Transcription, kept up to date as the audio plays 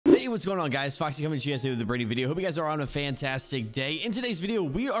Hey, what's going on, guys? Foxy coming to you guys with the Brady video. Hope you guys are on a fantastic day. In today's video,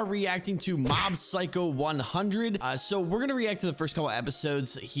 we are reacting to Mob Psycho 100. So we're gonna react to the first couple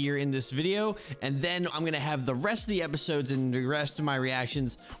episodes here in this video, and then I'm gonna have the rest of the episodes and the rest of my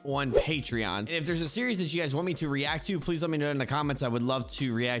reactions on Patreon. And if there's a series that you guys want me to react to, please let me know in the comments. I would love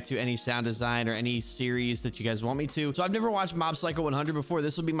to react to any sound design or any series that you guys want me to. So I've never watched Mob Psycho 100 before.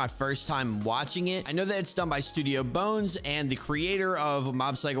 This will be my first time watching it. I know that it's done by Studio Bones, and the creator of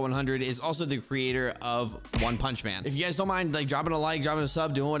Mob Psycho 100 is also the creator of One Punch Man. If you guys don't mind, like, dropping a like, dropping a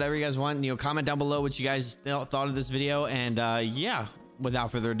sub, doing whatever you guys want, you know, comment down below what you guys thought of this video. And yeah,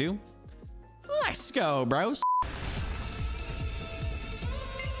 without further ado, let's go, bros. I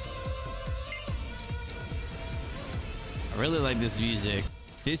really like this music.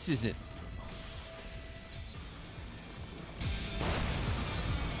 This isn't...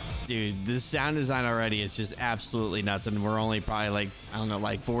 Dude, the sound design already is just absolutely nuts, and we're only probably like, I don't know,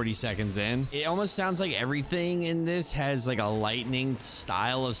 like 40 seconds in. It almost sounds like everything in this has like a lightning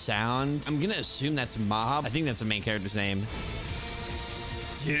style of sound. I'm gonna assume that's Mob. I think that's the main character's name.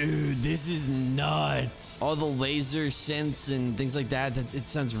 Dude, this is nuts. All the laser synths and things like that, it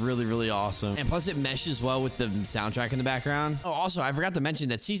sounds really, really awesome. And plus it meshes well with the soundtrack in the background. Oh, also, I forgot to mention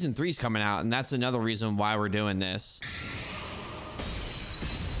that season 3 is coming out, and that's another reason why we're doing this.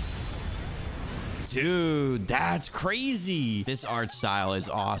 Dude, that's crazy. This art style is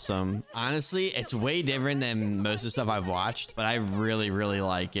awesome. Honestly, it's way different than most of the stuff I've watched, but I really, really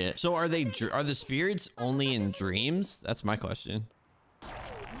like it. So are the spirits only in dreams? That's my question.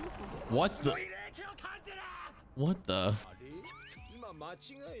 What the? What the?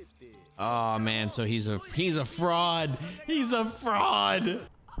 Oh man, so he's a fraud. He's a fraud.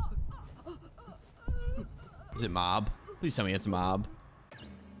 Is it Mob? Please tell me it's Mob.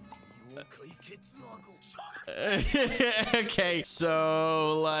 Okay,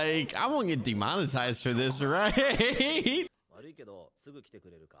 so like I won't get demonetized for this, right?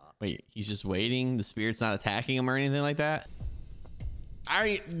 Wait, he's just waiting. The spirit's not attacking him or anything like that.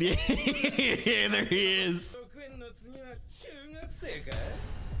 There he is.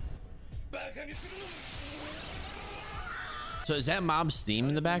 So is that Mob's theme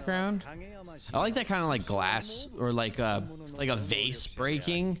in the background? I like that kind of like glass or like a vase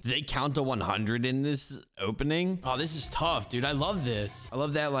breaking. Did they count to 100 in this opening? Oh, this is tough, dude. I love this. I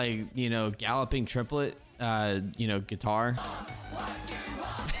love that, like, you know, galloping triplet, you know, guitar.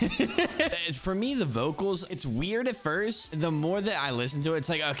 For me, the vocals, it's weird at first. The more that I listen to it, it's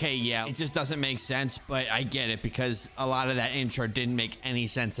like, okay, yeah, it just doesn't make sense, but I get it because a lot of that intro didn't make any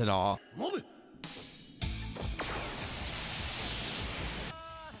sense at all.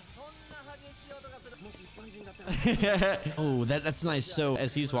 Oh, that's nice. So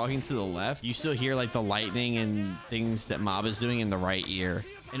as he's walking to the left, you still hear like the lightning and things that Mob is doing in the right ear,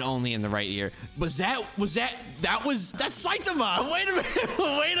 and only in the right ear. That's Saitama. Wait a minute.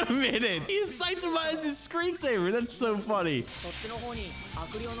 Wait a minute. He's Saitama as his screensaver. That's so funny.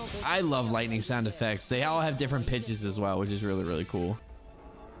 I love lightning sound effects. They all have different pitches as well, which is really, really cool.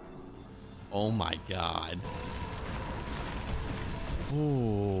 Oh my God.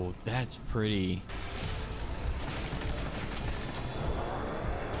 Oh, that's pretty.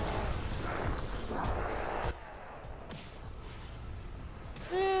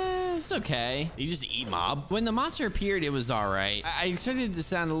 It's okay. You just eat Mob. When the monster appeared, it was all right. I expected it to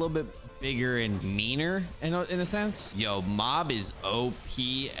sound a little bit bigger and meaner in a sense. Yo, Mob is OP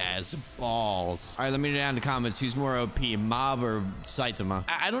as balls. All right, let me know down in the comments who's more OP, Mob or Saitama.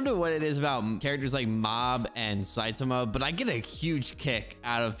 I don't know what it is about characters like Mob and Saitama, but I get a huge kick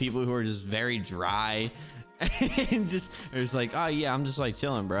out of people who are just very dry and just like, oh yeah, I'm just like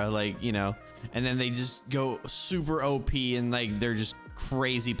chilling, bro, like, you know, and then they just go super OP and like they're just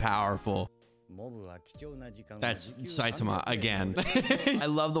crazy powerful. That's Saitama again. I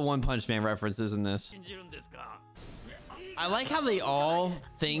love the One Punch Man references in this. I like how they all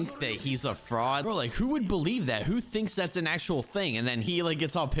think that he's a fraud. Bro, like, who would believe that? Who thinks that's an actual thing? And then he like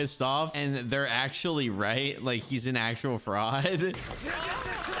gets all pissed off and they're actually right. Like, he's an actual fraud.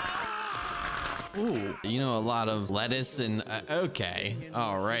 Ooh, you know, a lot of lettuce and okay,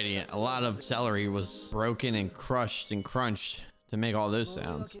 alrighty, a lot of celery was broken and crushed and crunched to make all those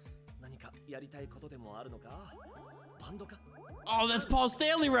sounds. Oh, that's Paul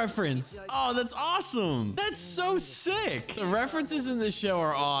Stanley reference. Oh, that's awesome. That's so sick. The references in this show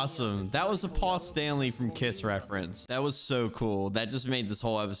are awesome. That was a Paul Stanley from Kiss reference. That was so cool. That just made this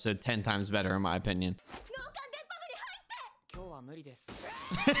whole episode 10 times better in my opinion.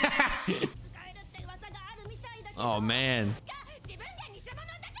 Oh man.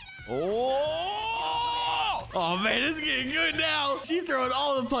 Oh! Oh man, it's getting good now. She's throwing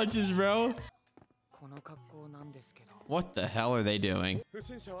all the punches, bro. What the hell are they doing?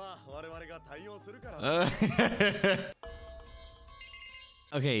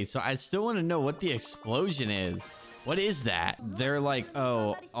 Okay, so I still want to know what the explosion is. What is that? They're like,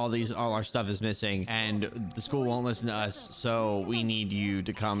 oh, all our stuff is missing and the school won't listen to us, so we need you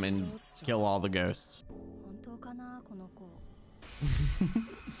to come and kill all the ghosts.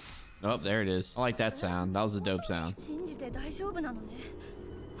 Oh, there it is. I like that sound. That was a dope sound.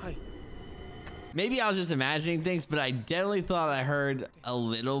 Maybe I was just imagining things, but I definitely thought I heard a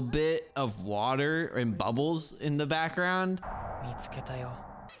little bit of water and bubbles in the background.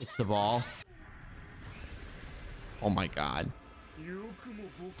 It's the ball. Oh my god.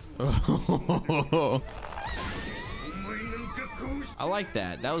 I like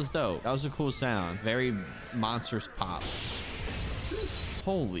that. That was dope. That was a cool sound. Very monstrous pop.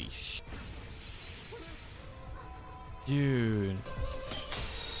 Holy sh... Dude.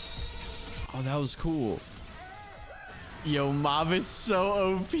 Oh, that was cool. Yo, Mob is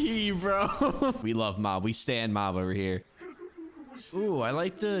so OP, bro. We love Mob. We stand Mob over here. Ooh, I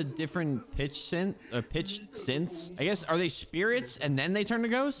like the different pitched synths. I guess, are they spirits and then they turn to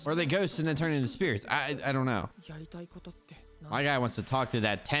ghosts? Or are they ghosts and then turn into spirits? I don't know. My guy wants to talk to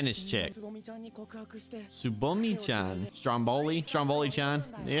that tennis chick. Subomi-chan. Stromboli-chan.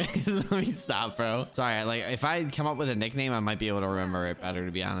 Yeah, let me stop, bro. Sorry, like, if I come up with a nickname, I might be able to remember it better,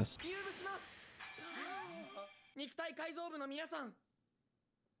 to be honest.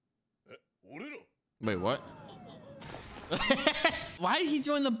 Wait, what? Why did he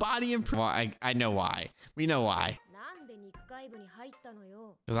join the body and... Well, I know why. We know why.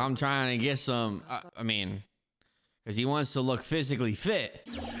 Because I'm trying to get some... I mean... Because he wants to look physically fit.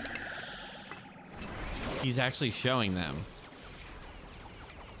 He's actually showing them.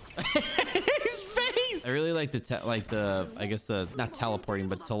 His face! I really like the... I guess the... Not teleporting,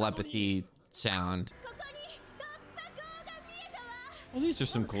 but telepathy sound. Well, these are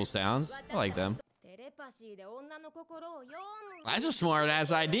some cool sounds. I like them. That's a smart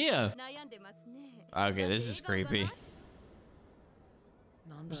ass idea. Okay, this is creepy.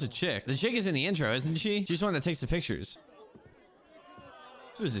 There's a chick. The chick is in the intro, isn't she? She's the one that takes the pictures.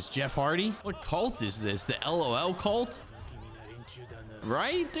 Who is this, Jeff Hardy? What cult is this? The LOL cult?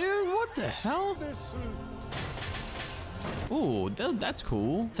 Right, dude? What the hell? Ooh, that's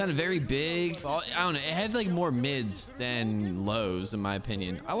cool. Sounded very big. I don't know. It had like more mids than lows, in my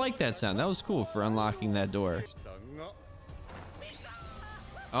opinion. I like that sound. That was cool for unlocking that door.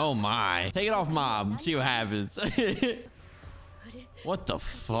 Oh my. Take it off, Mob. See what happens. What the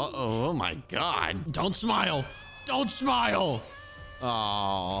fuck? Oh my god. Don't smile. Don't smile.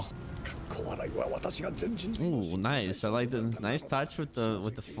 Oh. Ooh, nice. I like the nice touch with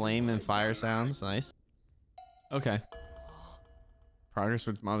the flame and fire sounds. Nice. Okay. Progress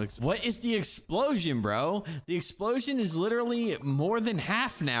with Mob. What is the explosion, bro? The explosion is literally more than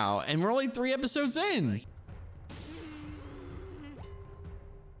half now, and we're only 3 episodes in.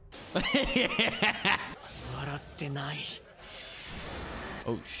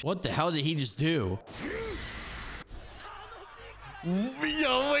 Oh, what the hell did he just do?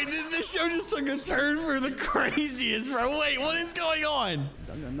 Yo, wait, the show just took a turn for the craziest, bro. Wait, what is going on?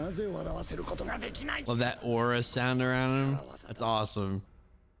 Love that aura sound around him. That's awesome.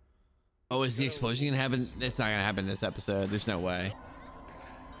 Oh, is the explosion gonna happen? It's not gonna happen this episode. There's no way.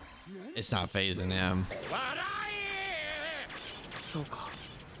 It's not phasing him.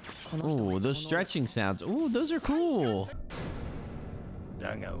 Ooh, those stretching sounds. Ooh, those are cool.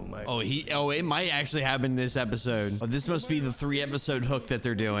 Oh, it might actually happen this episode. Oh, this must be the 3-episode hook that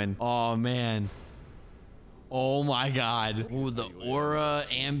they're doing. Oh man. Oh my god. Oh, the aura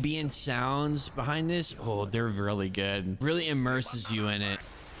ambient sounds behind this. Oh, they're really good. Really immerses you in it.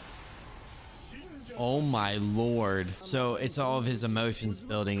 Oh my lord. So it's all of his emotions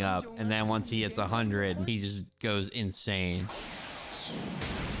building up, and then once he hits 100, he just goes insane.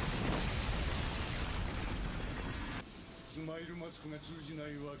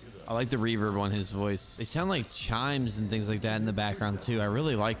 I like the reverb on his voice. They sound like chimes and things like that in the background too. I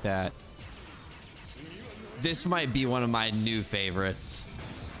really like that. This might be one of my new favorites.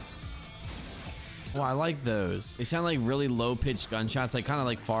 Oh, I like those. They sound like really low-pitched gunshots, like kind of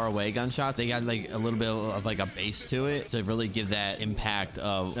like far away gunshots. They got like a little bit of like a bass to it to really give that impact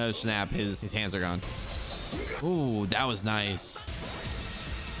of, oh snap, his hands are gone. Ooh, that was nice.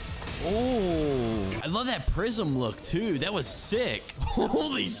 Oh, I love that prism look too. That was sick.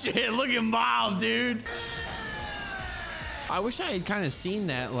 Holy shit, look at Mob, dude. I wish I had kind of seen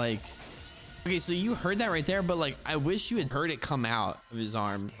that like Okay, so you heard that right there, but like, I wish you had heard it come out of his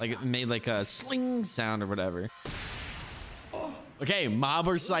arm. Like it made like a sling sound or whatever. Okay, Mob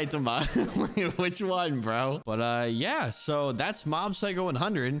or Saitama? Which one, bro? But yeah, so that's Mob Psycho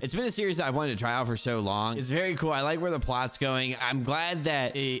 100. It's been a series that I've wanted to try out for so long. It's very cool. I like where the plot's going. I'm glad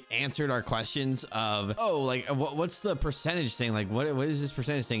that it answered our questions of, oh, like what's the percentage thing? Like what is this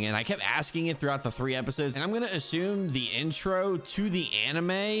percentage thing? And I kept asking it throughout the 3 episodes, and I'm gonna assume the intro to the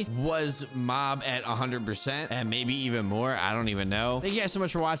anime was Mob at 100% and maybe even more. I don't even know. Thank you guys so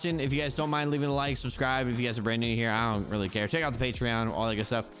much for watching. If you guys don't mind leaving a like, subscribe. If you guys are brand new here, I don't really care. Check out the Patreon, all that good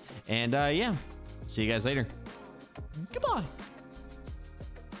stuff. And yeah, see you guys later. Goodbye.